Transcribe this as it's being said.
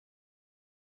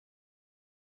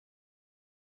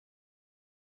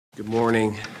Good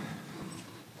morning.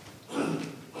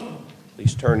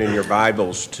 Please turn in your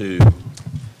Bibles to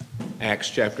Acts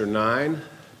chapter 9.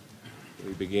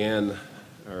 We began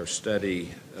our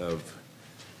study of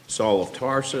Saul of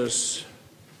Tarsus,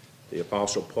 the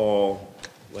Apostle Paul,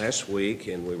 last week,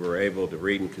 and we were able to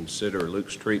read and consider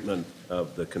Luke's treatment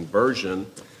of the conversion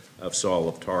of Saul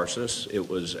of Tarsus. It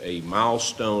was a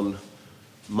milestone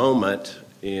moment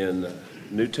in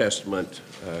New Testament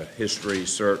history,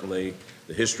 certainly.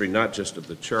 The history not just of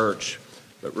the church,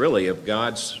 but really of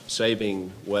God's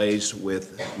saving ways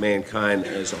with mankind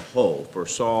as a whole. For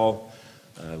Saul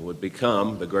would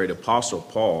become the great apostle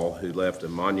Paul, who left a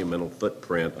monumental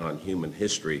footprint on human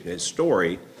history. His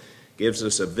story gives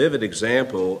us a vivid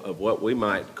example of what we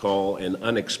might call an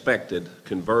unexpected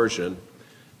conversion,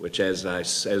 which as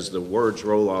the words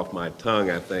roll off my tongue,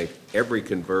 I think every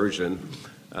conversion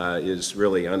is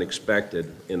really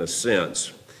unexpected in a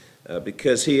sense.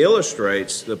 Because he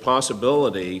illustrates the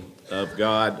possibility of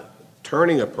God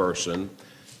turning a person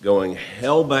going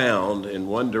hell-bound in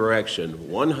one direction,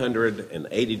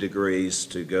 180 degrees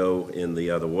to go in the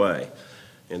other way.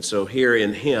 And so here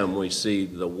in him we see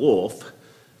the wolf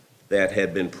that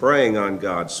had been preying on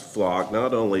God's flock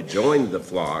not only joined the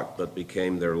flock, but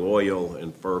became their loyal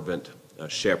and fervent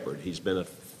shepherd. He's been a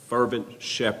fervent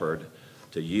shepherd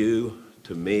to you,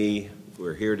 to me.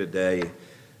 We're here today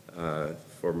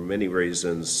for many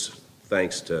reasons,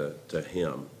 thanks to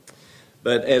him.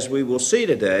 But as we will see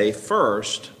today,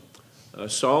 first,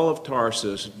 Saul of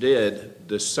Tarsus did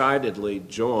decidedly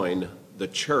join the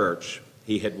church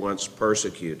he had once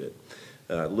persecuted.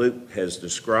 Luke has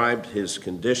described his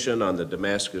condition on the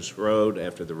Damascus road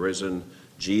after the risen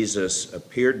Jesus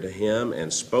appeared to him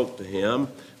and spoke to him.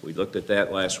 We looked at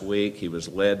that last week. He was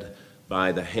led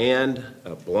by the hand,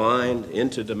 blind,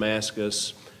 into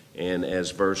Damascus, and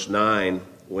as verse 9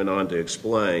 went on to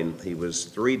explain, he was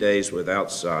 3 days without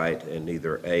sight and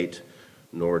neither ate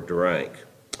nor drank.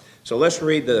 So let's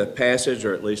read the passage,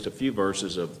 or at least a few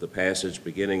verses of the passage,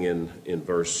 beginning in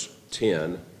verse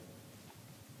 10.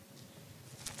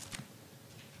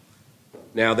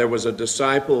 Now there was a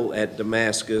disciple at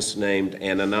Damascus named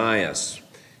Ananias,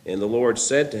 and the Lord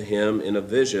said to him in a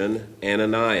vision,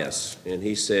 Ananias. And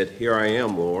he said, Here I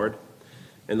am, Lord.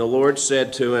 And the Lord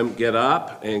said to him, Get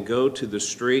up and go to the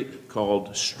street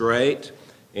called Straight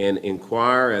and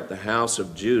inquire at the house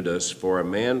of Judas for a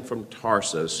man from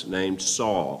Tarsus named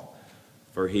Saul,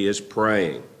 for he is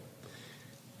praying.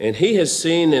 And he has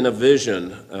seen in a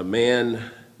vision a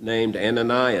man named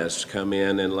Ananias come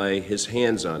in and lay his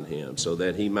hands on him so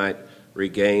that he might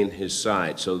regain his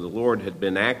sight. So the Lord had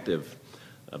been active,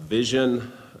 a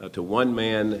vision to one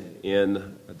man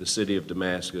in the city of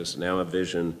Damascus, now a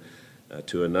vision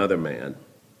to another man.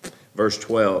 Verse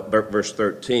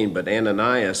 13, but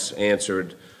Ananias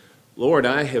answered, Lord,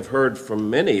 I have heard from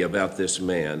many about this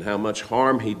man, how much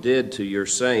harm he did to your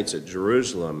saints at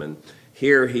Jerusalem, and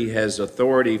here he has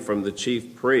authority from the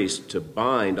chief priest to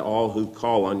bind all who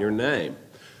call on your name.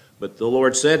 But the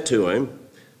Lord said to him,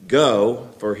 Go,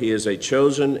 for he is a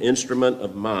chosen instrument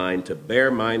of mine to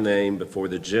bear my name before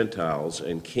the Gentiles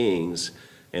and kings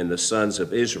and the sons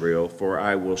of Israel, for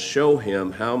I will show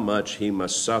him how much he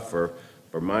must suffer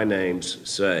for my name's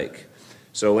sake.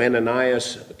 So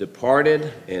Ananias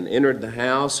departed and entered the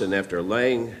house, and after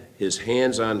laying his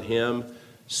hands on him,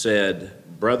 said,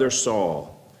 Brother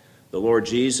Saul, the Lord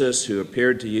Jesus, who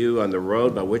appeared to you on the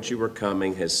road by which you were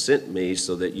coming, has sent me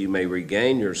so that you may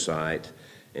regain your sight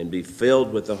and be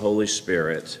filled with the Holy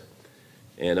Spirit.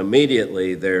 And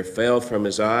immediately there fell from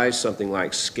his eyes something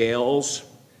like scales,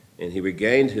 and he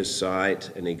regained his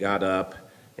sight, and he got up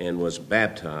and was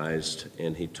baptized,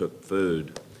 and he took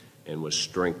food and was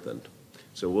strengthened.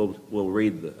 So we'll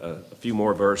read a few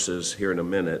more verses here in a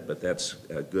minute, but that's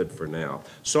good for now.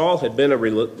 Saul had been a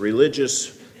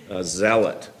religious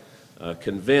zealot,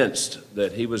 convinced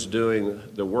that he was doing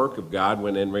the work of God,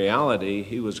 when in reality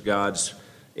he was God's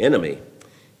enemy.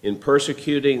 In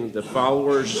persecuting the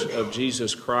followers of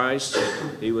Jesus Christ,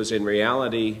 he was in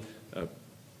reality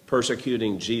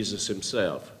persecuting Jesus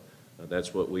himself.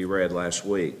 That's what we read last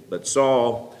week. But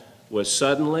Saul was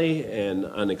suddenly and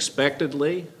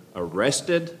unexpectedly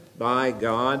arrested by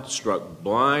God, struck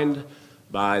blind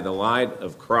by the light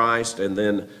of Christ, and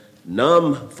then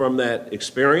numb from that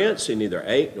experience. He neither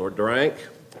ate nor drank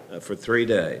for 3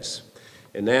 days.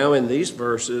 And now in these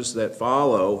verses that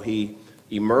follow, he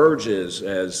emerges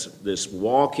as this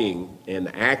walking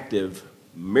and active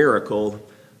miracle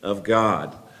of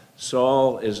God.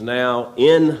 Saul is now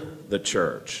in the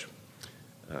church,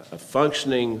 a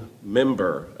functioning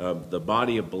member of the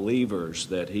body of believers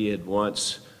that he had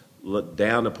once looked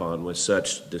down upon with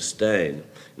such disdain.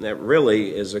 And that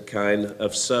really is a kind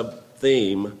of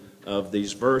sub-theme of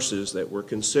these verses that we're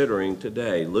considering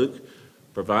today. Luke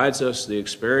provides us the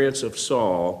experience of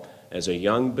Saul as a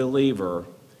young believer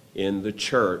in the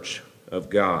church of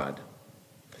God.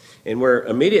 And we're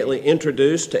immediately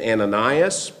introduced to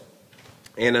Ananias.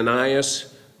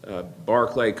 Ananias,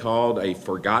 Barclay called a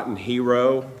forgotten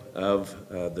hero of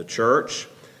the church.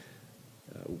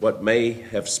 What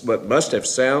must have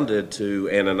sounded to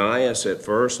Ananias at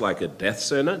first like a death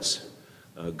sentence.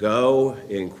 Go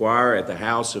inquire at the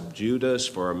house of Judas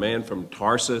for a man from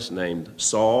Tarsus named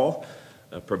Saul,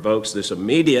 provokes this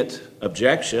immediate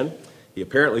objection. He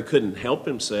apparently couldn't help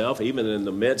himself, even in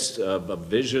the midst of a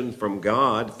vision from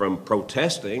God, from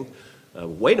protesting.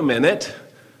 Wait a minute,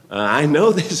 I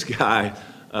know this guy,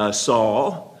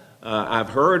 Saul.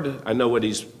 I know what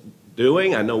he's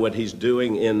doing. I know what he's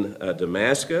doing in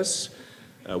Damascus.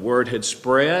 Word had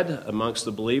spread amongst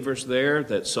the believers there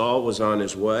that Saul was on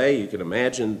his way. You can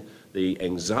imagine the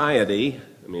anxiety.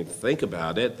 I mean, think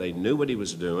about it. They knew what he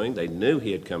was doing. They knew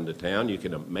he had come to town. You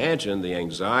can imagine the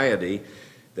anxiety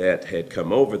that had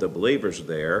come over the believers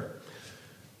there.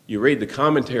 You read the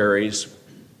commentaries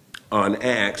on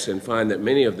Acts and find that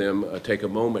many of them take a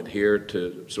moment here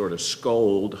to sort of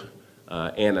scold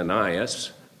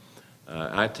Ananias.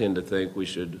 I tend to think we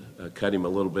should cut him a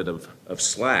little bit of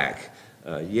slack.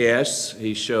 Yes,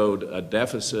 he showed a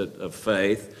deficit of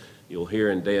faith. You'll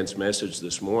hear in Dan's message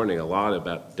this morning a lot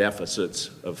about deficits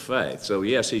of faith. So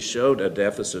yes, he showed a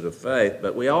deficit of faith,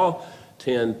 but we all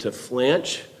tend to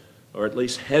flinch or at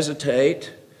least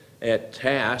hesitate at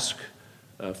task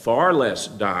far less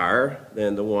dire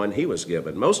than the one he was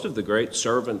given. Most of the great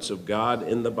servants of God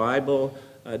in the Bible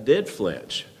did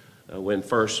flinch when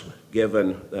first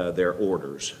given their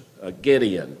orders.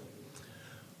 Gideon.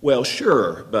 Well,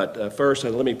 sure, but first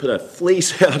let me put a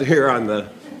fleece out here on the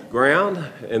ground,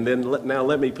 and then now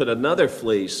let me put another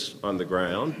fleece on the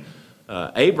ground.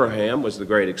 Abraham was the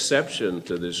great exception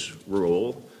to this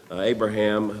rule.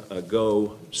 Abraham,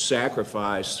 go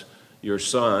sacrifice your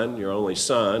son, your only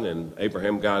son, and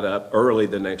Abraham got up early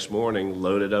the next morning,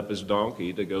 loaded up his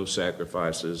donkey to go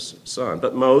sacrifice his son.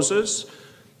 But Moses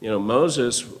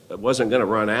wasn't going to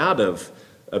run out of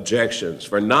objections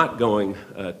for not going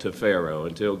to Pharaoh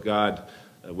until God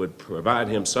would provide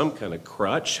him some kind of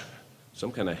crutch,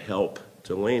 some kind of help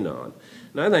to lean on.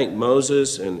 And I think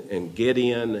Moses and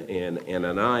Gideon and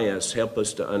Ananias help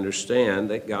us to understand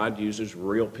that God uses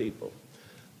real people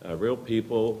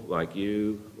like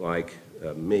you, like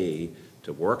me,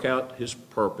 to work out his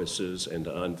purposes and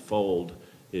to unfold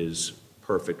his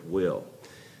perfect will.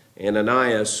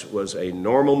 Ananias was a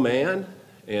normal man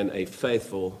and a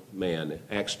faithful man.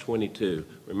 Acts 22.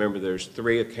 Remember, there's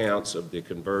 3 accounts of the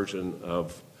conversion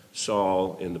of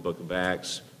Saul in the book of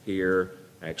Acts. Here,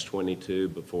 Acts 22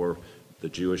 before the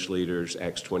Jewish leaders,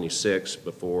 Acts 26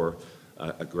 before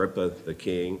Agrippa the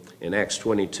king. In Acts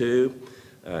 22,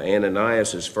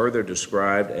 Ananias is further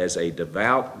described as a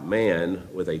devout man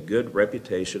with a good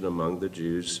reputation among the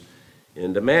Jews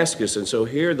in Damascus. And so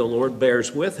here the Lord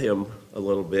bears with him a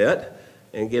little bit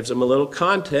and gives him a little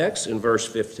context in verse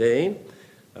 15.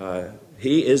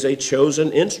 He is a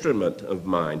chosen instrument of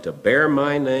mine to bear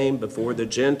my name before the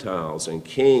Gentiles and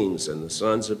kings and the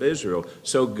sons of Israel.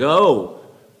 So go,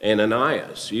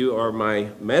 Ananias, you are my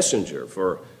messenger,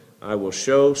 for I will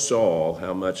show Saul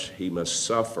how much he must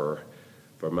suffer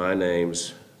for my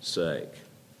name's sake.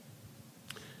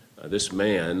 This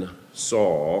man,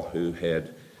 Saul, who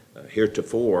had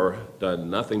heretofore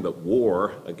done nothing but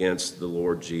war against the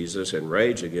Lord Jesus and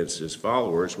rage against his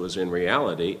followers, was in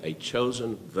reality a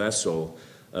chosen vessel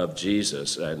of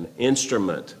Jesus, an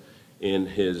instrument in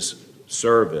his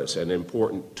service, an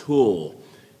important tool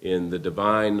in the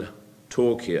divine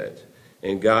toolkit.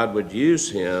 And God would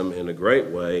use him in a great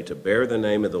way to bear the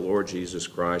name of the Lord Jesus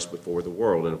Christ before the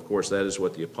world. And of course, that is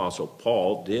what the Apostle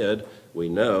Paul did, we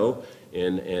know,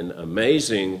 in an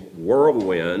amazing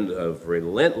whirlwind of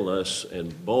relentless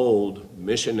and bold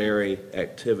missionary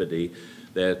activity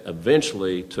that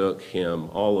eventually took him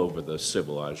all over the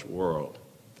civilized world.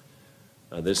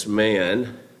 This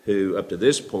man, who up to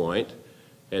this point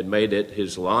had made it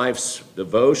his life's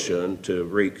devotion to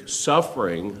wreak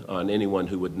suffering on anyone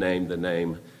who would name the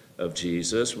name of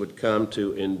Jesus, would come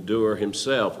to endure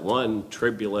himself one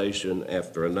tribulation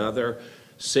after another,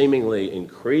 seemingly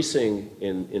increasing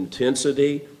in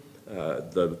intensity.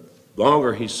 The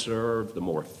longer he served, the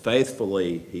more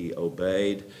faithfully he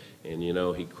obeyed. And,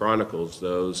 he chronicles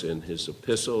those in his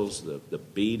epistles, the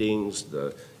beatings,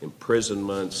 the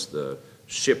imprisonments, the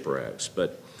shipwrecks.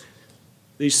 But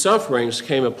these sufferings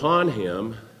came upon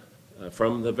him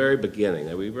from the very beginning.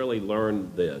 And we really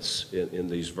learned this in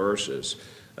these verses.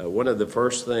 One of the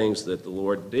first things that the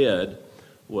Lord did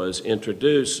was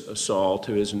introduce Saul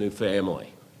to his new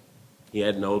family. He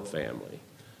had an old family.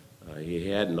 He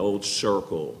had an old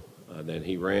circle that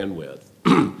he ran with.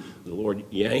 The Lord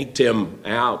yanked him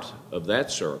out of that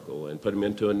circle and put him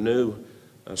into a new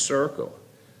circle.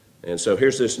 And so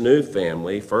here's this new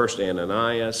family, first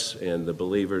Ananias and the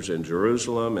believers in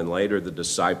Jerusalem, and later the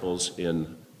disciples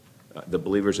in the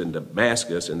believers in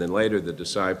Damascus, and then later the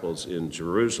disciples in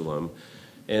Jerusalem.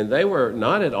 And they were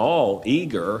not at all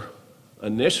eager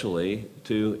initially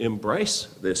to embrace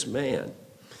this man.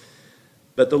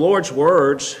 But the Lord's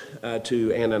words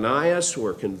to Ananias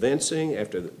were convincing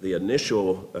after the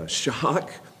initial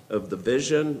shock of the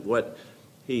vision. What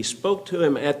he spoke to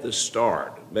him at the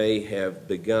start may have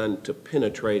begun to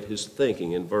penetrate his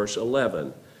thinking. In verse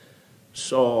 11,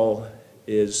 Saul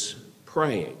is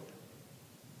praying.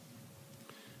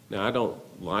 Now, I don't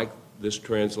like this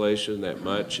translation that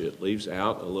much. It leaves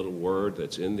out a little word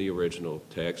that's in the original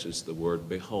text. It's the word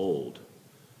behold.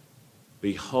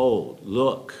 Behold,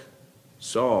 look,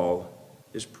 Saul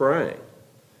is praying.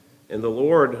 And the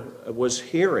Lord was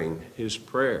hearing his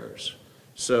prayers.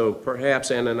 So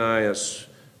perhaps Ananias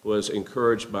was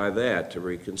encouraged by that to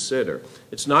reconsider.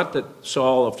 It's not that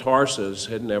Saul of Tarsus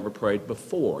had never prayed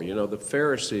before. You know, the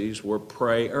Pharisees were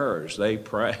prayers. They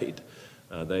prayed.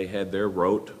 They had their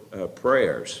rote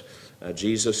prayers.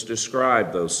 Jesus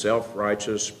described those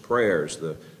self-righteous prayers,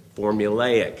 the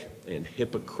formulaic and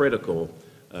hypocritical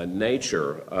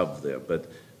nature of them. But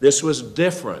this was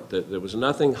different. There was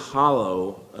nothing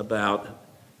hollow about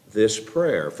this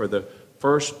prayer. For the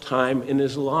first time in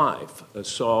his life,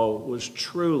 Saul was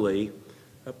truly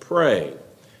praying,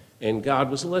 and God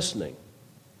was listening.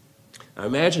 I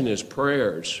imagine his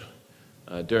prayers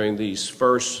during these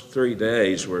first 3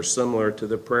 days were similar to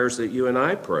the prayers that you and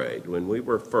I prayed when we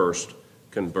were first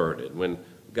converted, when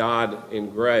God in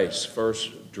grace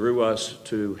first drew us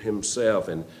to himself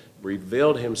and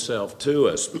revealed himself to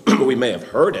us. We may have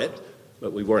heard it,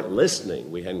 but we weren't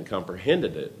listening. We hadn't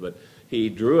comprehended it. But he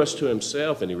drew us to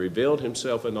himself, and he revealed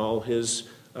himself in all his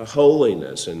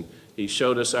holiness. And he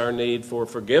showed us our need for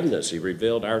forgiveness. He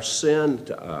revealed our sin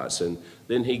to us. And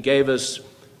then he gave us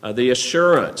the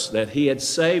assurance that he had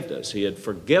saved us. He had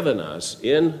forgiven us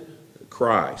in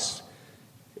Christ,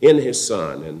 in his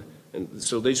Son. And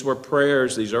so these were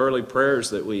prayers, these early prayers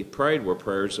that we prayed were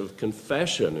prayers of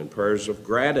confession and prayers of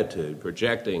gratitude,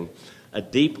 projecting a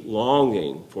deep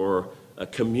longing for a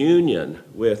communion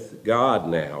with God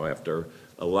now after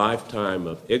a lifetime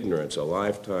of ignorance, a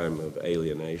lifetime of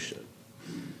alienation.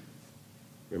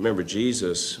 Remember,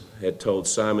 Jesus had told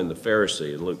Simon the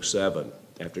Pharisee in Luke 7,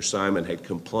 after Simon had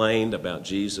complained about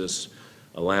Jesus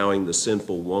allowing the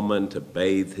sinful woman to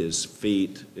bathe his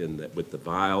feet with the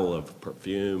vial of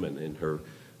perfume and in her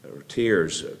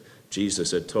tears,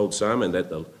 Jesus had told Simon that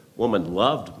the woman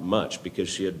loved much because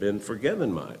she had been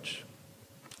forgiven much.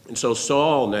 And so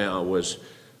Saul now was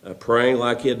praying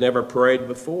like he had never prayed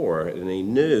before, and he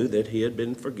knew that he had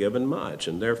been forgiven much,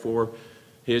 and therefore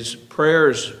his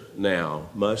prayers now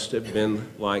must have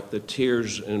been like the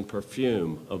tears and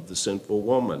perfume of the sinful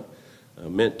woman,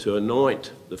 meant to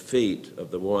anoint the feet of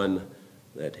the one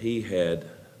that he had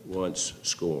once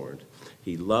scorned.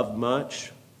 He loved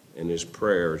much, and his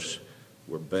prayers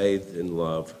were bathed in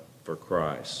love for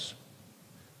Christ.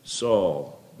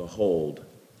 Saul, behold,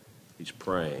 he's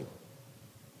praying.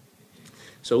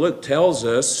 So Luke tells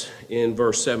us in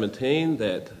verse 17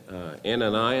 that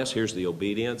Ananias, here's the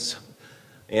obedience,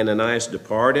 Ananias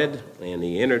departed, and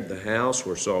he entered the house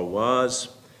where Saul was,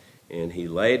 and he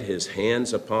laid his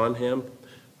hands upon him.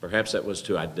 Perhaps that was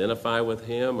to identify with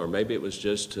him, or maybe it was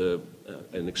just an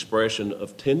expression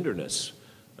of tenderness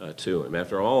to him.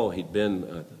 After all, he'd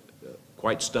been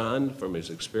quite stunned from his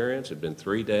experience. It had been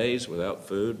 3 days without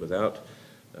food, without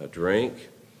drink.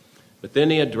 But then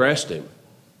he addressed him,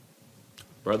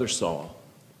 Brother Saul.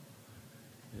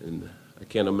 And I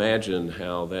can't imagine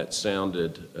how that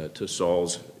sounded to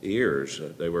Saul's ears.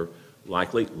 They were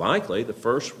likely the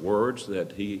first words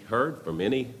that he heard from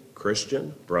any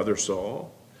Christian, Brother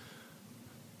Saul.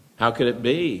 How could it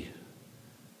be?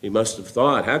 He must have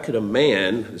thought, how could a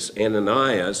man, this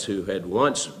Ananias, who had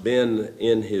once been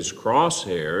in his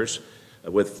crosshairs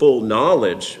with full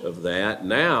knowledge of that,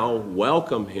 now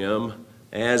welcome him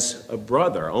as a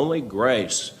brother? Only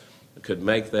grace could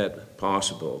make that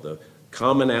possible. The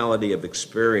commonality of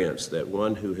experience that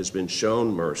one who has been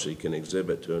shown mercy can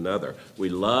exhibit to another. We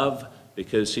love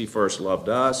because he first loved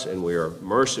us, and we are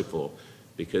merciful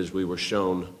because we were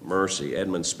shown mercy.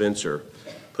 Edmund Spencer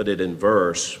put it in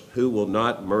verse, who will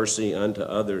not mercy unto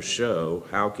others show,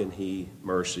 how can he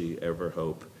mercy ever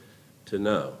hope to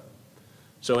know?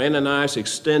 So Ananias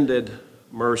extended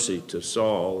mercy to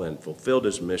Saul and fulfilled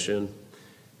his mission.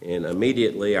 And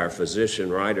immediately our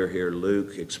physician writer here,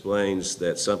 Luke, explains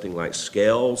that something like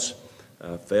scales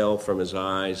fell from his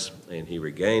eyes and he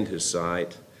regained his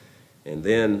sight. And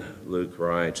then Luke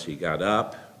writes he got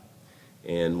up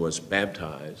and was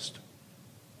baptized,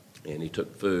 and he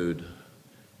took food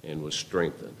and was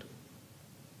strengthened.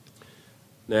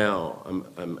 Now,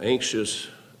 I'm anxious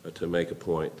to make a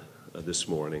point this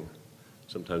morning.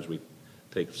 Sometimes we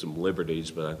take some liberties,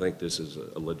 but I think this is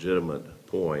a legitimate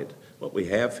point. What we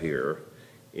have here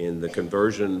in the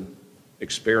conversion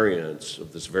experience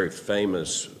of this very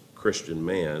famous Christian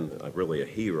man, really a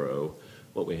hero,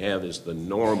 what we have is the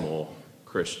normal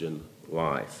Christian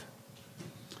life.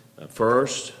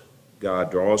 First,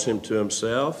 God draws him to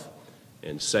himself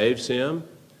and saves him.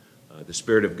 The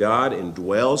Spirit of God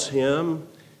indwells him,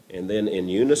 and then in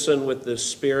unison with this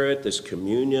Spirit, this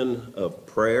communion of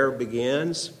prayer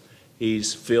begins.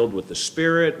 He's filled with the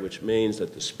Spirit, which means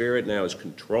that the Spirit now is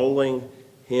controlling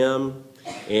him,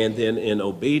 and then in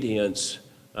obedience,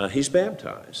 he's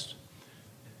baptized.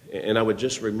 And I would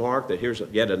just remark that here's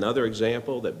yet another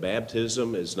example that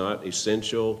baptism is not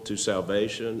essential to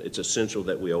salvation. It's essential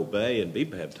that we obey and be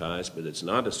baptized, but it's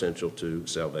not essential to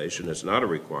salvation. It's not a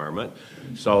requirement.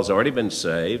 Saul's already been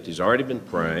saved. He's already been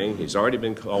praying. He's already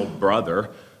been called brother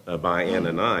by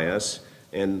Ananias.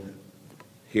 And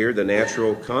here the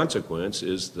natural consequence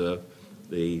is the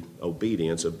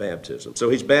obedience of baptism. So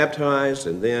he's baptized,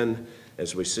 and then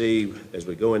as we see, as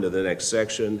we go into the next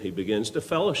section, he begins to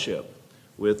fellowship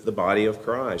with the body of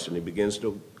Christ, and he begins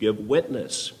to give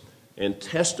witness and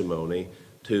testimony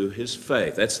to his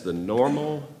faith. That's the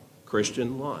normal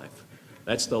Christian life.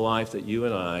 That's the life that you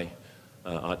and I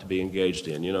ought to be engaged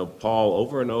in. You know, Paul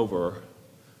over and over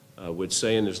would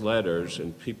say in his letters,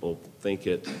 and people think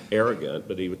it arrogant,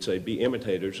 but he would say, be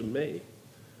imitators of me.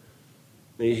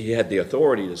 He had the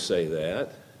authority to say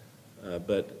that,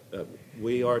 but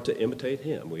we are to imitate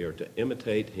him. We are to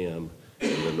imitate him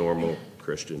in the normal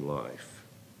Christian life.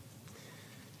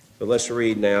 But let's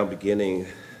read now, beginning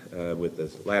with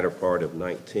the latter part of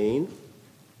 19.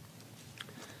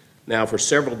 Now, for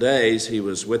several days he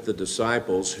was with the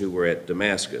disciples who were at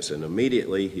Damascus, and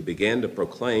immediately he began to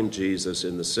proclaim Jesus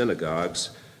in the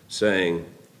synagogues, saying,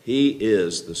 "He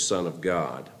is the Son of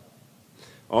God."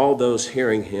 All those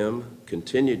hearing him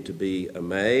continued to be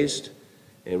amazed,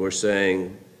 and were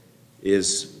saying,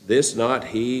 "Is this not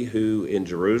he who in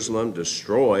Jerusalem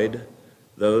destroyed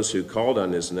those who called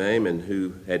on his name and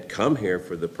who had come here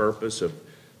for the purpose of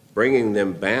bringing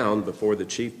them bound before the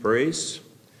chief priests?"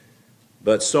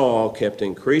 But Saul kept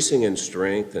increasing in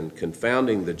strength and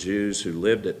confounding the Jews who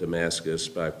lived at Damascus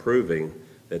by proving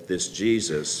that this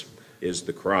Jesus is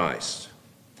the Christ.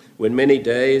 When many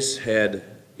days had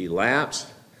elapsed,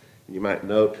 you might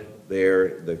note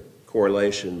there the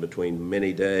correlation between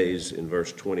many days in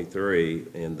verse 23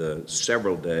 and the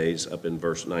several days up in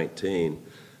verse 19.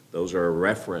 Those are a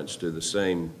reference to the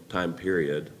same time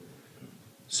period.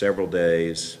 Several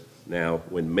days, now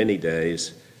when many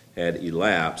days had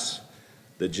elapsed,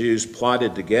 the Jews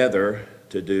plotted together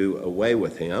to do away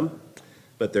with him,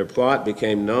 but their plot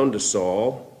became known to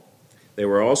Saul. They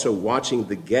were also watching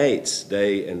the gates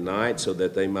day and night so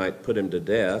that they might put him to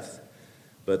death.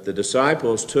 But the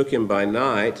disciples took him by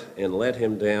night and let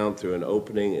him down through an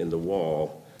opening in the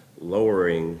wall,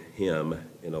 lowering him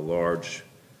in a large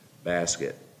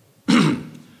basket.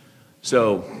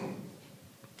 So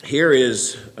here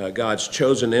is God's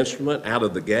chosen instrument out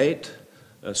of the gate,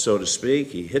 so to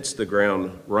speak. He hits the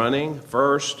ground running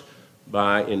first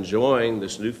by enjoying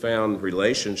this newfound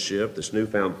relationship, this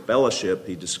newfound fellowship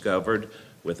he discovered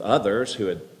with others who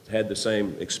had had the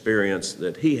same experience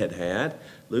that he had had.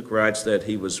 Luke writes that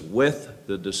he was with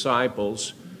the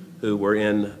disciples who were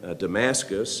in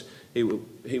Damascus. He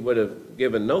would have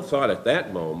given no thought at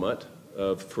that moment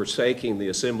of forsaking the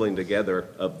assembling together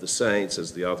of the saints,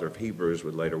 as the author of Hebrews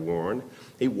would later warn.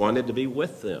 He wanted to be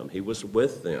with them. He was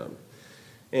with them.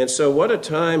 And so what a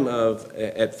time of,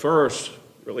 at first,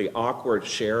 really awkward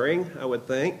sharing, I would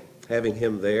think, having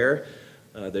him there.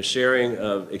 The sharing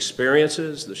of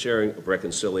experiences, the sharing of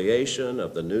reconciliation,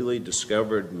 of the newly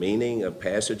discovered meaning of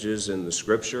passages in the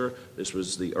Scripture. This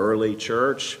was the early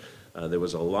church. There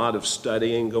was a lot of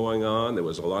studying going on. There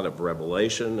was a lot of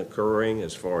revelation occurring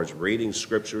as far as reading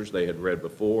Scriptures they had read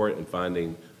before and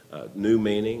finding new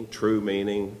meaning, true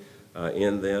meaning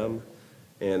in them.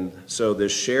 And so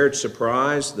this shared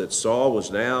surprise that Saul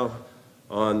was now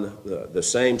on the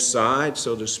same side,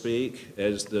 so to speak,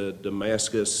 as the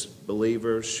Damascus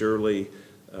believers, surely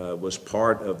was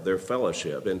part of their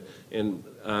fellowship. And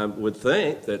I would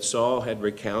think that Saul had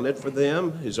recounted for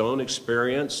them his own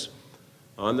experience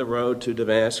on the road to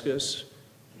Damascus.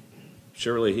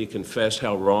 Surely he confessed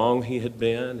how wrong he had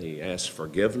been. He asked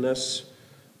forgiveness,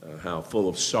 how full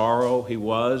of sorrow he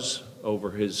was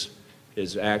over his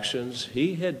actions.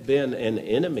 He had been an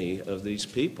enemy of these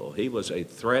people. He was a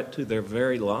threat to their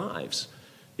very lives.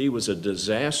 He was a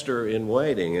disaster in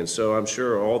waiting. And so I'm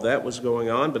sure all that was going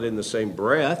on, but in the same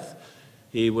breath,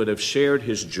 he would have shared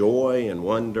his joy and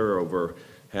wonder over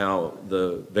how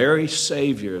the very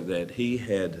Savior that he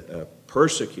had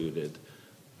persecuted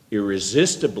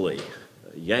irresistibly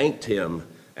yanked him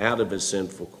out of his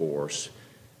sinful course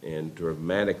and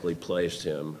dramatically placed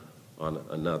him on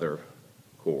another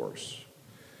course.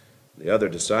 The other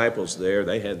disciples there,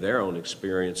 they had their own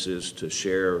experiences to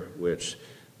share, which,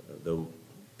 though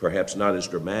perhaps not as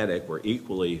dramatic, were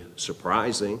equally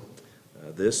surprising.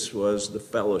 This was the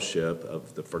fellowship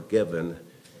of the forgiven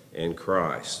in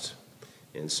Christ.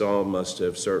 And Saul must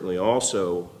have certainly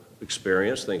also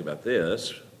experienced, think about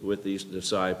this, with these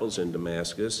disciples in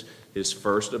Damascus, his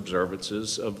first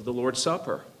observances of the Lord's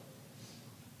Supper.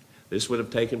 This would have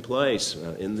taken place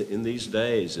in these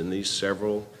days, in these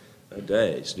several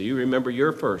days. Do you remember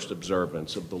your first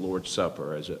observance of the Lord's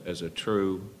Supper as a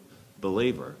true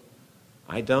believer?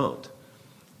 I don't.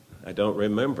 I don't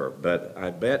remember, but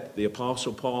I bet the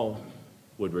Apostle Paul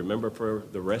would remember for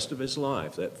the rest of his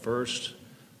life that first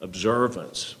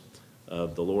observance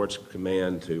of the Lord's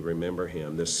command to remember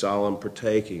him, this solemn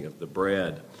partaking of the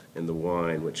bread and the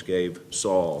wine, which gave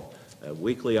Saul a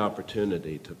weekly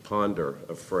opportunity to ponder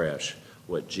afresh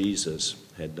what Jesus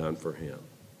had done for him.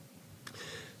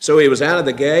 So he was out of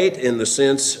the gate in the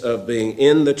sense of being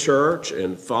in the church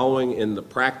and following in the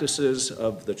practices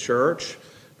of the church,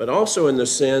 but also in the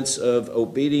sense of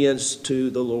obedience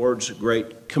to the Lord's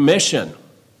Great Commission.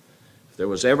 If there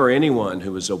was ever anyone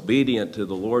who was obedient to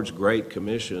the Lord's Great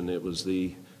Commission, it was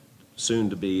the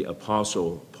soon-to-be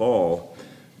Apostle Paul.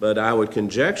 But I would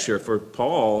conjecture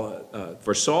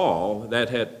for Saul,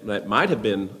 that might have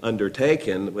been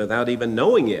undertaken without even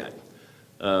knowing yet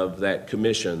of that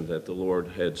commission that the Lord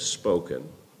had spoken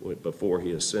before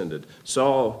he ascended.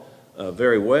 Saul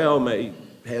very well may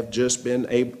have just been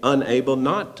unable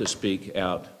not to speak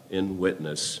out in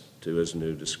witness to his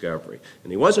new discovery.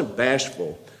 And he wasn't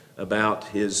bashful about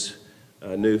his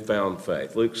newfound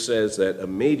faith. Luke says that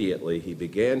immediately he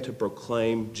began to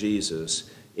proclaim Jesus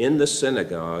in the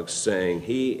synagogues, saying,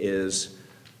 "He is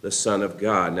the Son of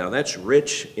God." Now that's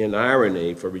rich in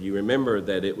irony, for you remember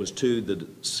that it was to the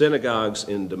synagogues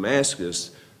in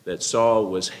Damascus that Saul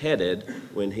was headed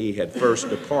when he had first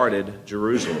departed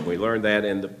Jerusalem. We learned that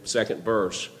in the second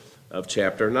verse of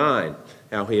chapter 9,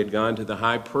 how he had gone to the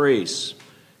high priests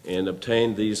and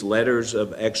obtained these letters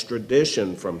of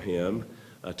extradition from him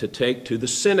to take to the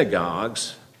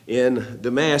synagogues in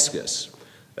Damascus.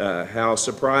 How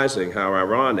surprising, how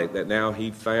ironic that now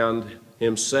he found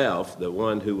himself, the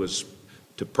one who was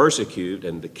to persecute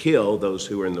and to kill those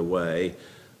who were in the way.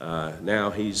 Now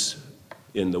he's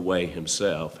in the way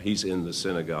himself. He's in the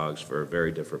synagogues for a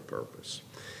very different purpose.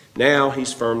 Now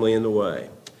he's firmly in the way.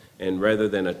 And rather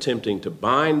than attempting to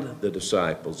bind the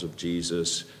disciples of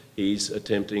Jesus, he's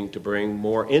attempting to bring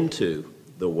more into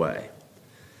the way.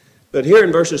 But here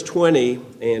in verses 20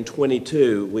 and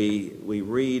 22, we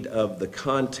read of the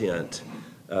content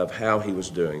of how he was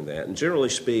doing that. And generally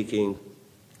speaking,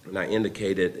 and I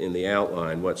indicated in the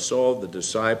outline, what Saul the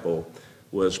disciple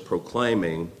was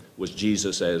proclaiming was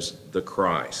Jesus as the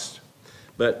Christ.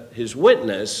 But his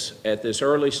witness at this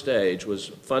early stage was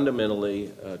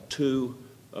fundamentally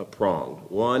two-pronged.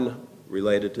 One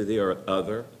related to the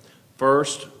other.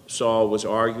 First, Saul was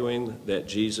arguing that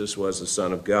Jesus was the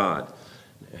Son of God.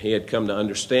 He had come to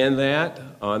understand that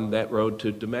on that road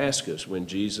to Damascus when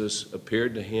Jesus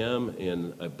appeared to him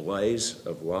in a blaze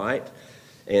of light.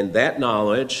 And that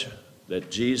knowledge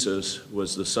that Jesus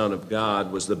was the Son of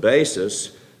God was the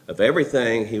basis of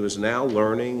everything he was now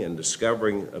learning and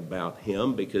discovering about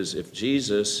him, because if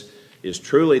Jesus is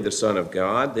truly the Son of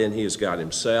God, then he is God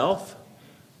himself.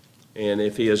 And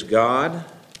if he is God,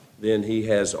 then he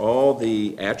has all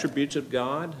the attributes of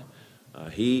God.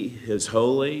 He is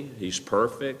holy, he's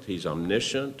perfect, he's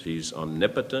omniscient, he's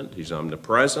omnipotent, he's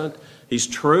omnipresent, he's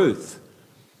truth.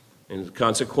 And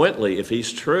consequently, if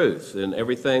he's truth, then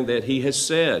everything that he has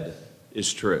said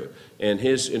is true. And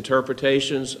his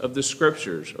interpretations of the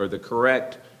scriptures are the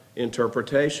correct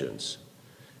interpretations.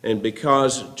 And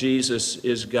because Jesus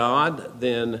is God,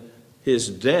 then his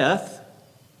death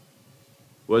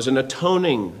was an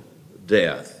atoning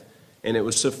death, and it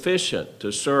was sufficient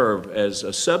to serve as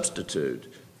a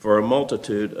substitute for a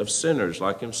multitude of sinners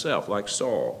like himself, like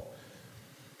Saul.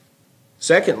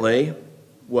 Secondly,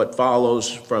 what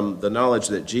follows from the knowledge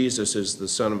that Jesus is the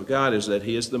Son of God is that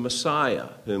he is the Messiah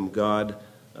whom God,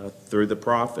 through the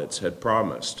prophets, had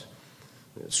promised.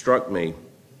 It struck me,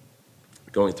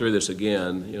 going through this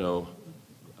again,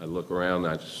 I look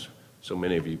around, so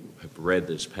many of you have read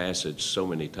this passage so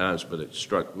many times, but it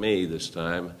struck me this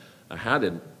time, how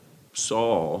did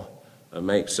Saul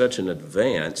make such an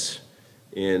advance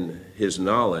in his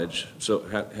knowledge? So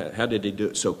how did he do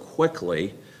it so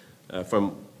quickly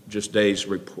from just days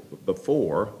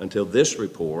before until this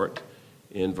report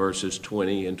in verses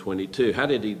 20 and 22? How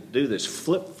did he do this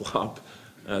flip-flop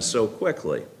so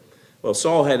quickly? Well,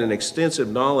 Saul had an extensive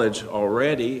knowledge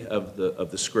already of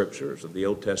the scriptures, of the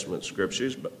Old Testament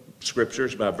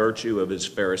scriptures by virtue of his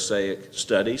Pharisaic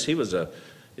studies. He was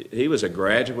a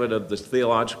graduate of the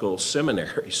theological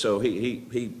seminary, so he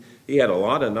had a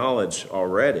lot of knowledge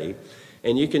already.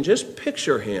 And you can just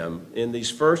picture him in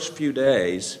these first few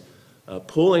days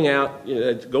pulling out,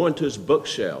 going to his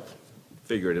bookshelf,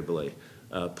 figuratively,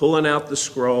 pulling out the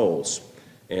scrolls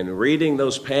and reading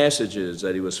those passages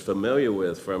that he was familiar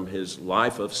with from his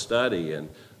life of study, and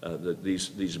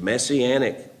these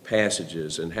messianic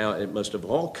passages, and how it must have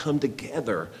all come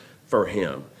together for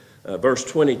him. Verse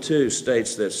 22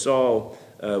 states that Saul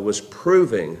was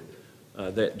proving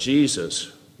that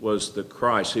Jesus was the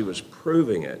Christ. He was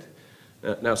proving it.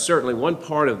 Now, certainly one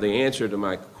part of the answer to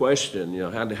my question,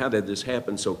 how did this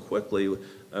happen so quickly,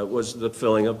 was the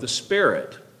filling of the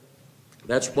Spirit.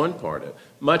 That's one part of it.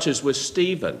 Much as with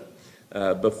Stephen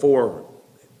before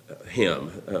him,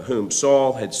 whom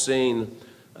Saul had seen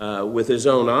with his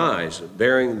own eyes,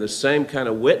 bearing the same kind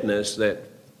of witness that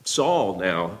Saul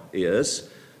now is.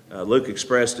 Luke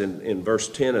expressed in verse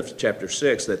 10 of chapter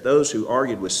 6 that those who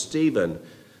argued with Stephen,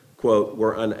 quote,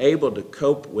 were unable to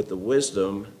cope with the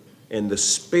wisdom and the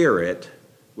spirit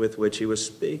with which he was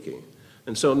speaking.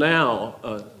 And so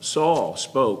now Saul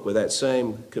spoke with that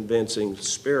same convincing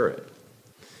spirit.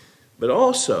 But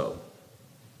also,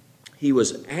 he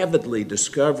was avidly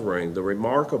discovering the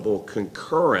remarkable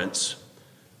concurrence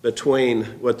between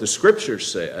what the Scriptures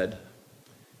said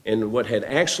and what had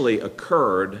actually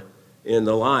occurred in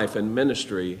the life and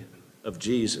ministry of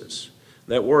Jesus.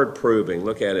 That word proving,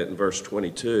 look at it in verse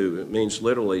 22, it means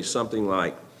literally something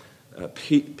like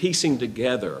piecing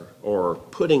together or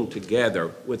putting together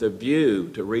with a view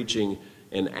to reaching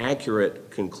an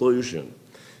accurate conclusion.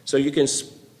 So you can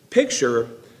picture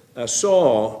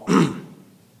Saul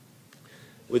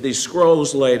with these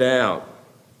scrolls laid out,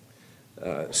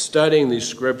 studying these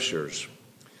scriptures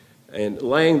and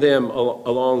laying them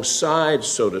alongside,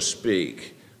 so to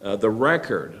speak, the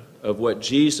record of what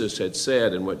Jesus had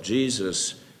said and what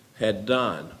Jesus had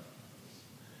done.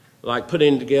 Like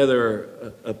putting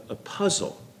together a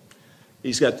puzzle.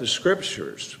 He's got the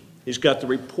scriptures. He's got the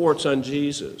reports on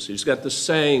Jesus. He's got the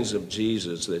sayings of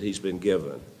Jesus that he's been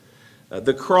given.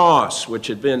 The cross, which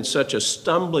had been such a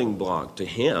stumbling block to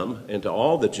him and to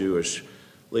all the Jewish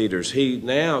leaders, he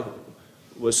now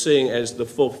was seeing as the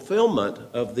fulfillment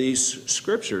of these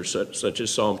scriptures, such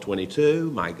as Psalm 22,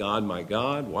 my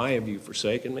God, why have you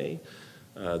forsaken me?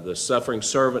 The suffering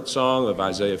servant song of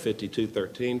Isaiah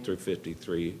 52:13 through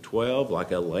 53:12,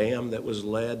 like a lamb that was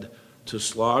led to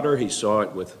slaughter. He saw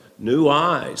it with new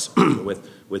eyes,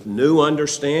 with new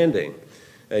understanding.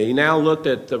 He now looked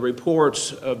at the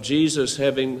reports of Jesus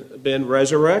having been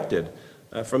resurrected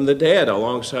from the dead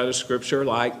alongside a scripture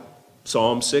like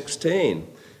Psalm 16,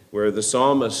 where the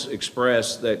psalmist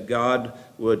expressed that God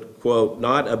would, quote,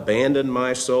 not abandon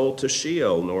my soul to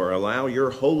Sheol, nor allow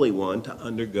your Holy One to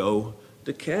undergo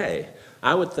decay.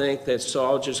 I would think that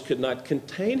Saul just could not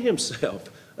contain himself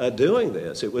doing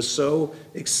this. It was so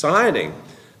exciting.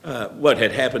 What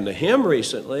had happened to him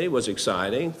recently was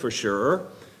exciting, for sure,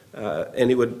 and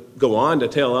he would go on to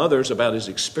tell others about his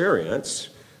experience,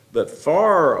 but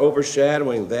far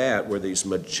overshadowing that were these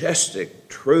majestic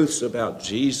truths about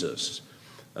Jesus,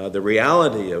 the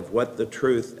reality of what the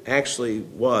truth actually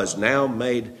was now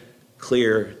made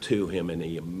clear to him, and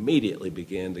he immediately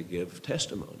began to give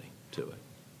testimony to it.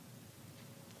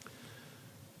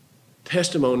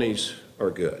 Testimonies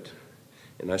are good.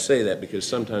 And I say that because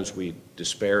sometimes we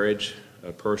disparage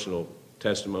personal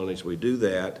testimonies. We do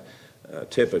that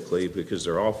typically because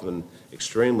they're often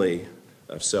extremely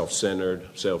self-centered,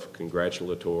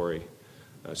 self-congratulatory.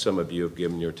 Some of you have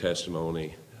given your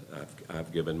testimony.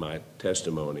 I've given my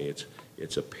testimony.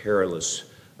 It's a perilous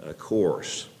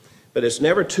course. But it's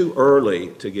never too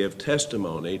early to give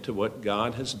testimony to what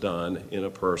God has done in a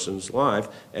person's life,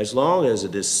 as long as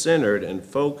it is centered and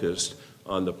focused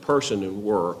on the person and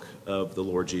work of the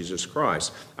Lord Jesus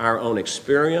Christ. Our own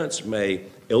experience may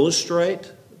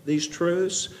illustrate these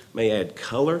truths, may add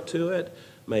color to it,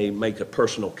 may make a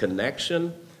personal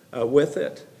connection with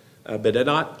it, but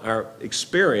our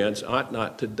experience ought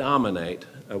not to dominate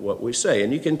what we say.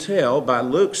 And you can tell by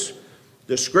Luke's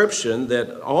description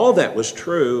that all that was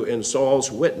true in Saul's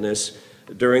witness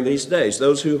during these days.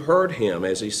 Those who heard him,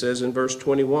 as he says in verse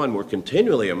 21, were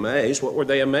continually amazed. What were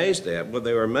they amazed at? Well,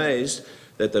 they were amazed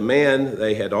that the man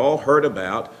they had all heard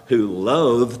about, who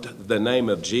loathed the name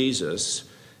of Jesus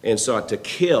and sought to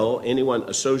kill anyone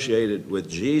associated with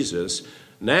Jesus,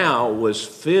 now was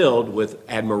filled with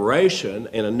admiration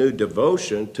and a new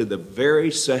devotion to the very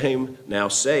same now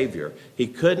Savior. He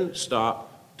couldn't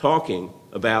stop talking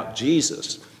about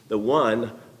Jesus, the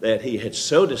one that he had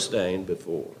so disdained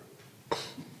before.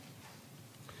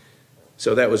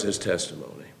 So that was his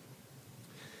testimony.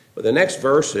 But the next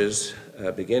verses,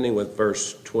 beginning with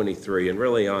verse 23 and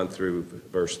really on through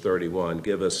verse 31,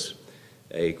 give us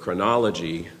a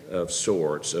chronology of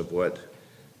sorts of what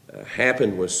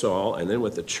happened with Saul and then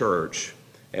with the church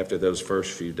after those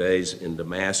first few days in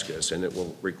Damascus. And it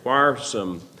will require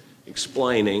some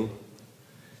explaining,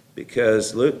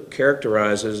 because Luke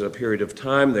characterizes a period of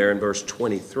time there in verse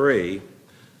 23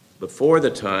 before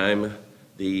the time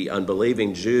the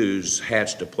unbelieving Jews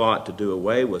hatched a plot to do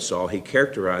away with Saul. He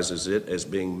characterizes it as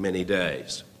being many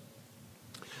days.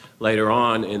 Later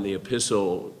on in the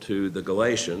epistle to the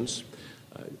Galatians,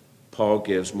 Paul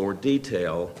gives more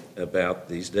detail about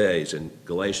these days. In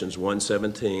Galatians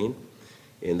 1:17,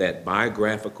 in that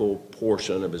biographical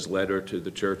portion of his letter to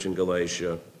the church in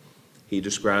Galatia, he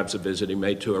describes a visit he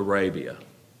made to Arabia.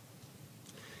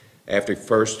 After he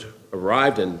first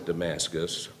arrived in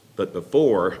Damascus, but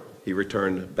before he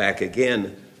returned back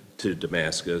again to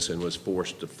Damascus and was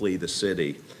forced to flee the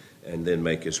city and then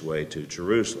make his way to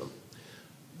Jerusalem.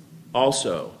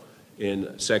 Also,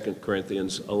 in 2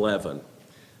 Corinthians 11,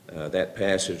 that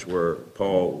passage where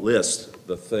Paul lists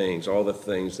the things, all the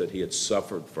things that he had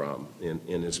suffered from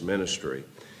in his ministry,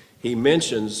 he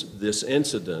mentions this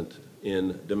incident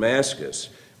in Damascus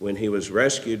when he was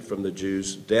rescued from the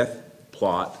Jews' death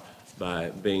plot by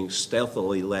being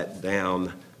stealthily let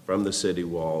down from the city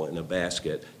wall in a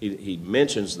basket. He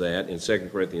mentions that in 2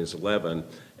 Corinthians 11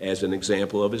 as an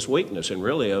example of his weakness and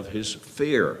really of his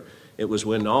fear. It was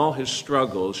when all his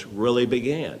struggles really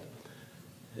began.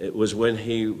 It was when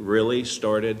he really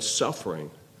started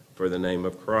suffering for the name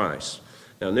of Christ.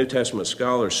 Now, New Testament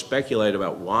scholars speculate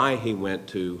about why he went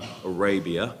to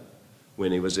Arabia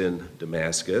when he was in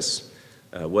Damascus.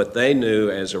 What they knew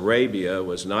as Arabia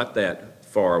was not that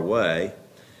far away.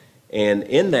 And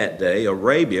in that day,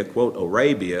 Arabia, quote,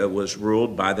 Arabia, was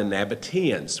ruled by the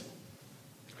Nabateans,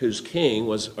 whose king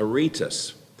was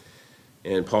Aretas.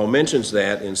 And Paul mentions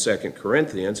that in 2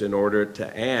 Corinthians in order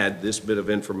to add this bit of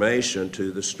information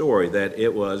to the story, that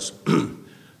it was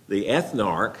the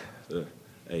ethnarch,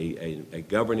 a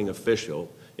governing official,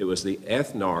 it was the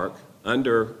ethnarch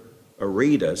under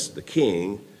Aretas, the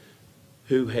king,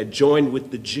 who had joined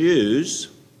with the Jews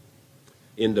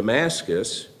in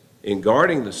Damascus in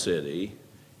guarding the city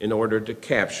in order to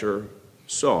capture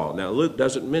Saul. Now, Luke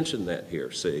doesn't mention that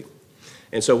here, see?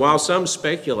 And so while some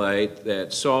speculate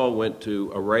that Saul went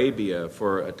to Arabia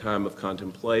for a time of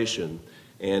contemplation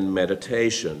and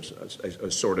meditation, a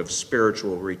sort of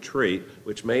spiritual retreat,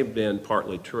 which may have been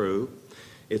partly true,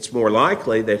 it's more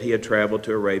likely that he had traveled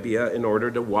to Arabia in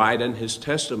order to widen his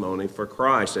testimony for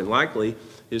Christ. And likely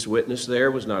his witness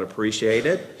there was not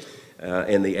appreciated.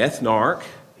 And the ethnarch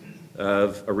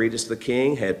of Aretas the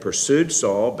king had pursued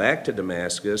Saul back to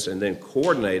Damascus and then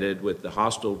coordinated with the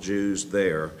hostile Jews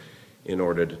there in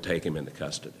order to take him into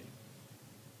custody.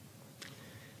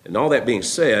 And all that being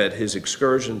said, his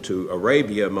excursion to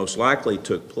Arabia most likely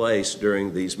took place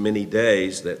during these many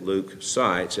days that Luke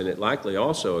cites, and it likely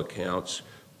also accounts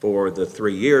for the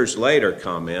 3 years later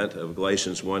comment of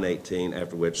Galatians 1:18,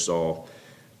 after which Saul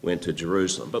went to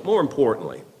Jerusalem. But more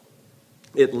importantly,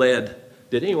 it led,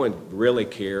 did anyone really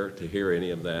care to hear any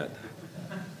of that?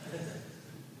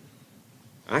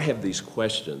 I have these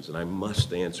questions and I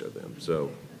must answer them.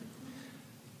 So,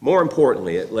 more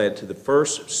importantly, it led to the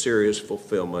first serious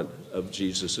fulfillment of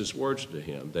Jesus' words to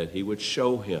him, that he would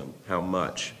show him how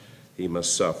much he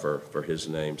must suffer for his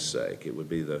name's sake. It would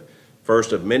be the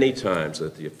first of many times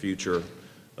that the future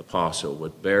apostle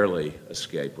would barely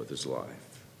escape with his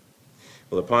life.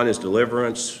 Well, upon his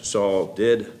deliverance, Saul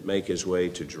did make his way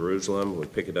to Jerusalem. We'll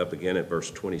pick it up again at verse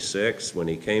 26. When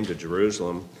he came to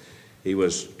Jerusalem, He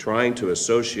was trying to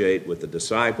associate with the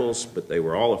disciples, but they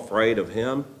were all afraid of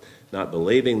him, not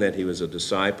believing that he was a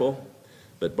disciple.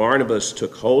 But Barnabas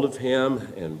took hold of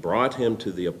him and brought him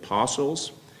to the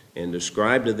apostles and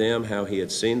described to them how he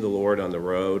had seen the Lord on the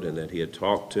road and that he had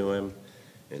talked to him,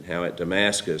 and how at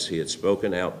Damascus he had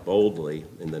spoken out boldly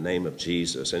in the name of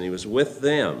Jesus. And he was with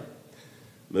them,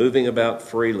 moving about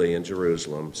freely in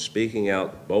Jerusalem, speaking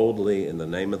out boldly in the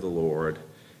name of the Lord.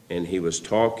 And he was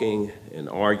talking and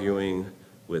arguing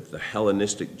with the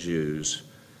Hellenistic Jews.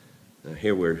 Now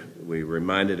here we're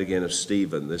reminded again of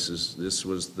Stephen. This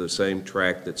was the same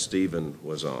track that Stephen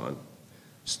was on.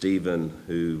 Stephen,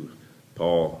 who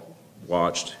Paul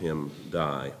watched him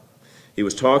die. He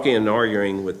was talking and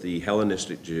arguing with the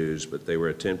Hellenistic Jews, but they were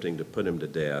attempting to put him to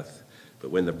death.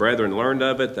 But when the brethren learned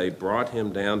of it, they brought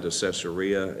him down to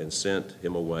Caesarea and sent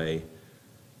him away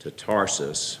to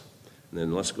Tarsus. And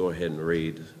then let's go ahead and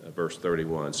read verse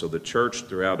 31. So the church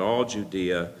throughout all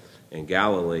Judea and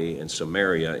Galilee and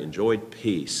Samaria enjoyed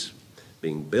peace,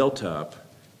 being built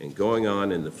up and going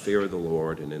on in the fear of the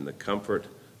Lord and in the comfort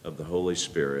of the Holy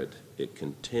Spirit. It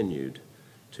continued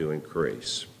to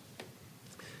increase.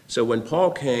 So when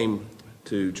Paul came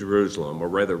to Jerusalem, or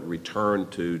rather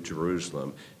returned to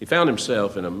Jerusalem, he found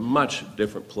himself in a much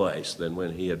different place than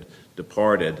when he had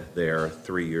departed there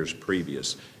 3 years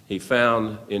previous. He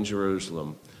found in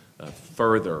Jerusalem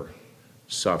further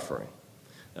suffering.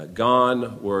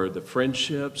 Gone were the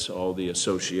friendships, all the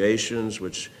associations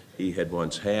which he had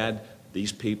once had.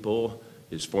 These people,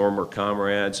 his former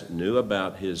comrades, knew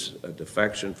about his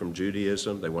defection from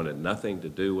Judaism. They wanted nothing to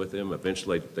do with him.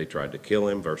 Eventually, they tried to kill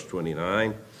him, verse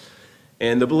 29.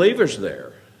 And the believers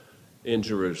there in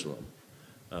Jerusalem,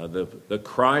 the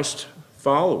Christ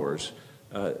followers,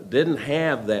 didn't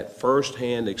have that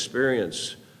firsthand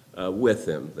experience with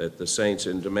him that the saints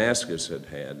in Damascus had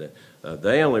had.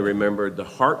 They only remembered the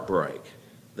heartbreak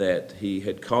that he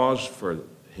had caused for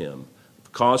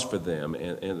them,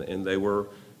 and they were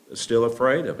still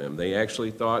afraid of him. They actually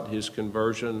thought his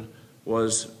conversion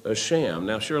was a sham.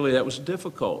 Now, surely that was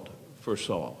difficult for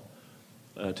Saul,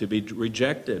 to be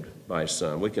rejected by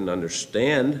some. We can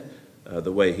understand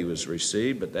the way he was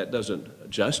received, but that doesn't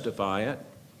justify it.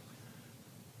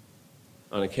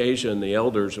 On occasion, the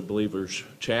elders of Believers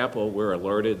Chapel were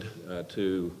alerted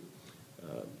to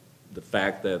the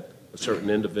fact that a certain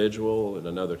individual in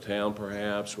another town,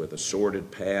 perhaps, with a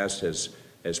sordid past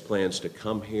has plans to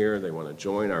come here. They want to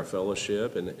join our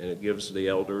fellowship, and it gives the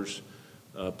elders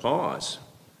pause.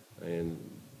 And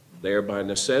there, by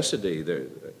necessity,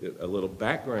 a little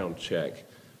background check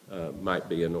might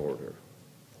be in order.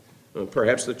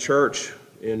 Perhaps the church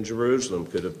in Jerusalem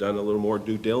could have done a little more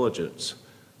due diligence.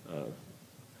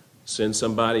 Send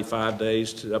somebody 5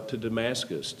 days up to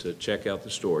Damascus to check out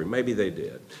the story. Maybe they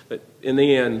did. But in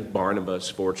the end, Barnabas,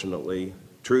 fortunately,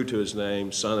 true to his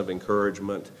name, son of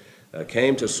encouragement,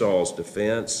 came to Saul's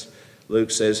defense. Luke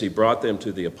says he brought them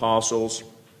to the apostles.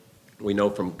 We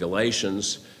know from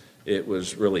Galatians it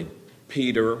was really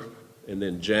Peter and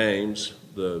then James,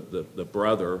 the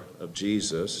brother of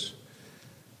Jesus.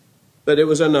 But it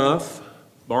was enough.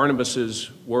 Barnabas's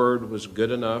word was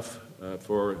good enough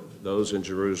for those in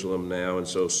Jerusalem now, and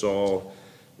so Saul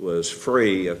was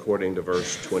free, according to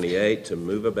verse 28, to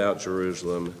move about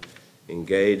Jerusalem,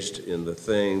 engaged in the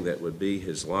thing that would be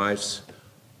his life's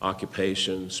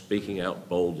occupation, speaking out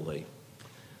boldly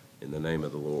in the name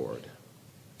of the Lord.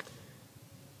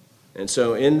 And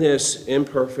so in this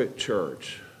imperfect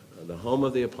church, the home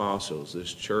of the apostles,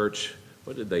 this church,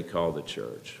 what did they call the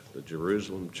church? The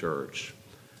Jerusalem church.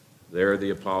 There the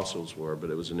apostles were,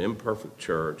 but it was an imperfect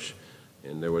church,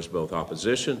 and there was both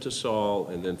opposition to Saul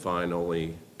and then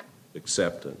finally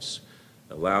acceptance,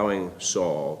 allowing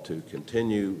Saul to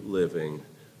continue living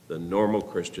the normal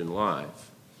Christian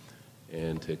life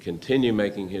and to continue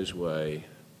making his way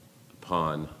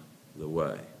upon the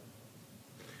way.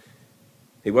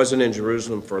 He wasn't in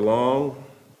Jerusalem for long.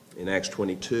 In Acts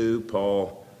 22,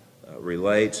 Paul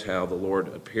relates how the Lord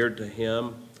appeared to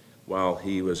him while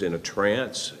he was in a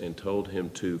trance and told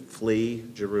him to flee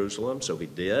Jerusalem, so he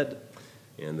did.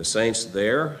 And the saints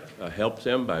there helped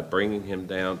him by bringing him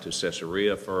down to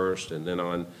Caesarea first and then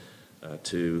on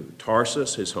to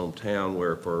Tarsus, his hometown,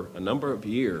 where for a number of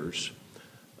years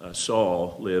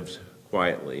Saul lived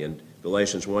quietly. In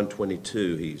Galatians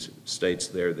 1:22, he states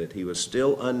there that he was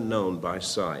still unknown by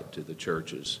sight to the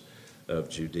churches of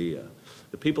Judea.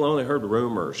 The people only heard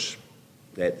rumors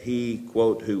that he,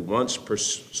 quote, who once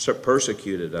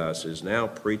persecuted us is now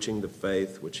preaching the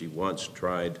faith which he once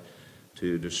tried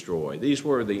to destroy. These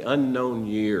were the unknown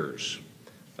years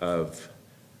of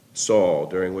Saul,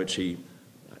 during which he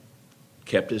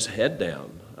kept his head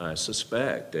down. I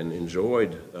suspect, and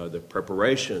enjoyed the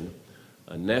preparation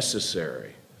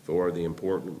necessary for the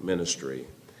important ministry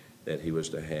that he was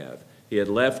to have. He had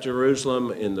left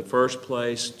Jerusalem in the first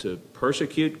place to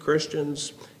persecute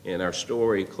Christians, and our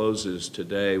story closes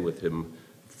today with him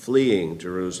fleeing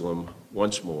Jerusalem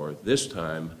once more, this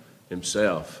time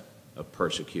himself a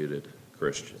persecuted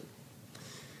Christian.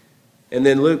 And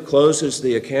then Luke closes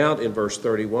the account in verse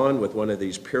 31 with one of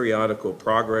these periodical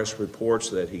progress reports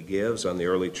that he gives on the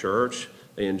early church.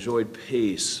 They enjoyed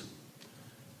peace.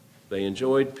 They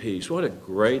enjoyed peace. What a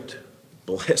great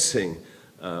blessing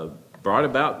brought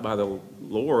about by the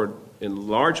Lord in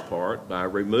large part by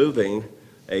removing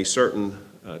a certain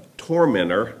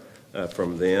tormentor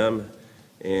from them,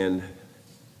 and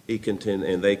they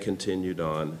continued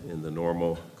on in the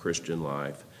normal Christian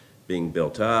life, being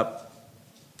built up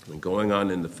and going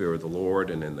on in the fear of the Lord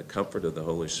and in the comfort of the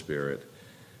Holy Spirit.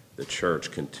 The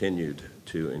church continued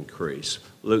to increase.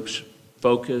 Luke's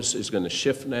focus is going to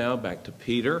shift now back to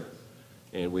Peter,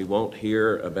 and we won't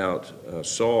hear about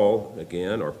Saul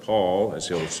again, or Paul, as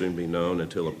he'll soon be known,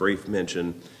 until a brief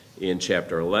mention in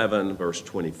chapter 11, verse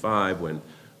 25, when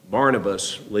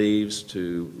Barnabas leaves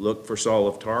to look for Saul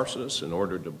of Tarsus in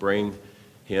order to bring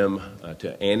him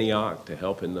to Antioch to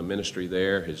help in the ministry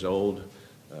there, his old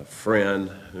friend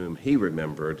whom he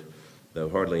remembered, though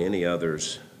hardly any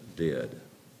others did.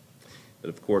 But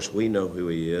of course, we know who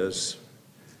he is,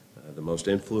 the most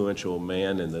influential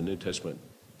man in the New Testament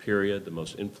period, the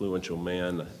most influential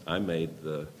man, I made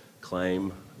the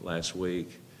claim last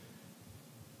week,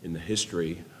 in the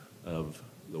history of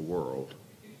the world.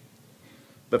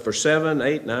 But for 7,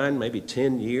 8, 9, maybe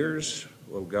 10 years,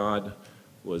 well, God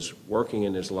was working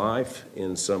in his life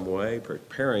in some way,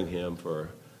 preparing him for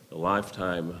a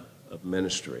lifetime of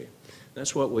ministry.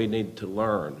 That's what we need to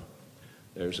learn.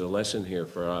 There's a lesson here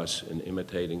for us in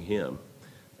imitating him,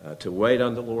 to wait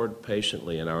on the Lord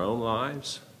patiently in our own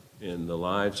lives, in the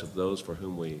lives of those for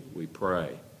whom we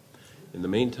pray. In the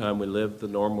meantime, we live the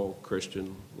normal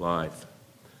Christian life.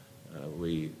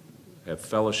 We have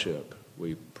fellowship,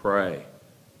 we pray,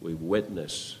 we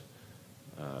witness,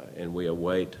 and we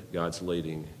await God's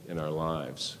leading in our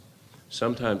lives.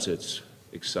 Sometimes it's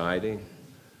exciting.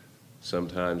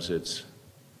 Sometimes it's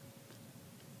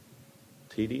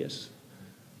tedious,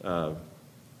 but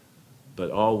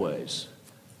always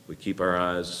we keep our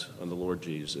eyes on the Lord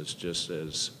Jesus, just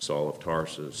as Saul of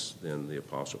Tarsus and the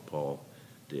Apostle Paul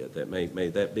did. May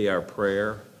that be our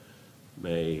prayer.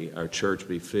 May our church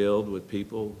be filled with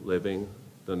people living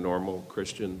the normal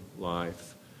Christian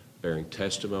life, bearing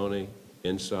testimony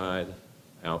inside,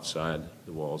 outside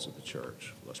the walls of the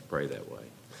church. Let's pray that way.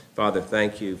 Father,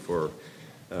 thank you for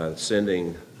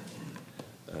sending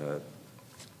the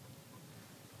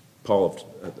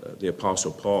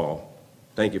Apostle Paul.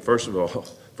 Thank you, first of all,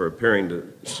 for appearing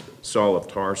to Saul of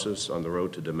Tarsus on the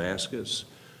road to Damascus,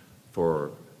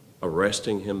 for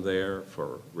arresting him there,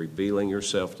 for revealing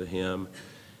yourself to him,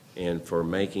 and for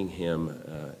making him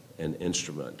an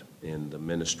instrument in the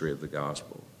ministry of the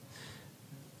gospel.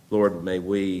 Lord, may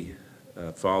we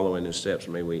follow in his steps.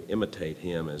 May we imitate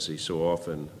him as he so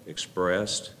often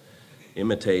expressed.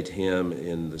 Imitate him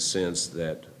in the sense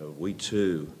that we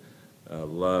too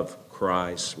love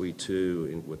Christ. We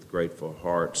too, with grateful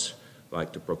hearts,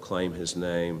 like to proclaim his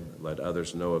name, let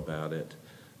others know about it.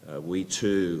 We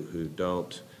too, who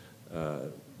don't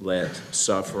let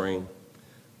suffering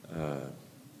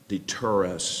deter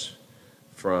us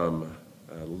from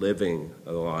living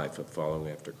a life of following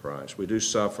after Christ. We do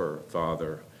suffer,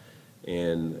 Father,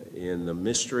 and in the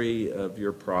mystery of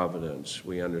your providence,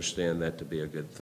 we understand that to be a good thing.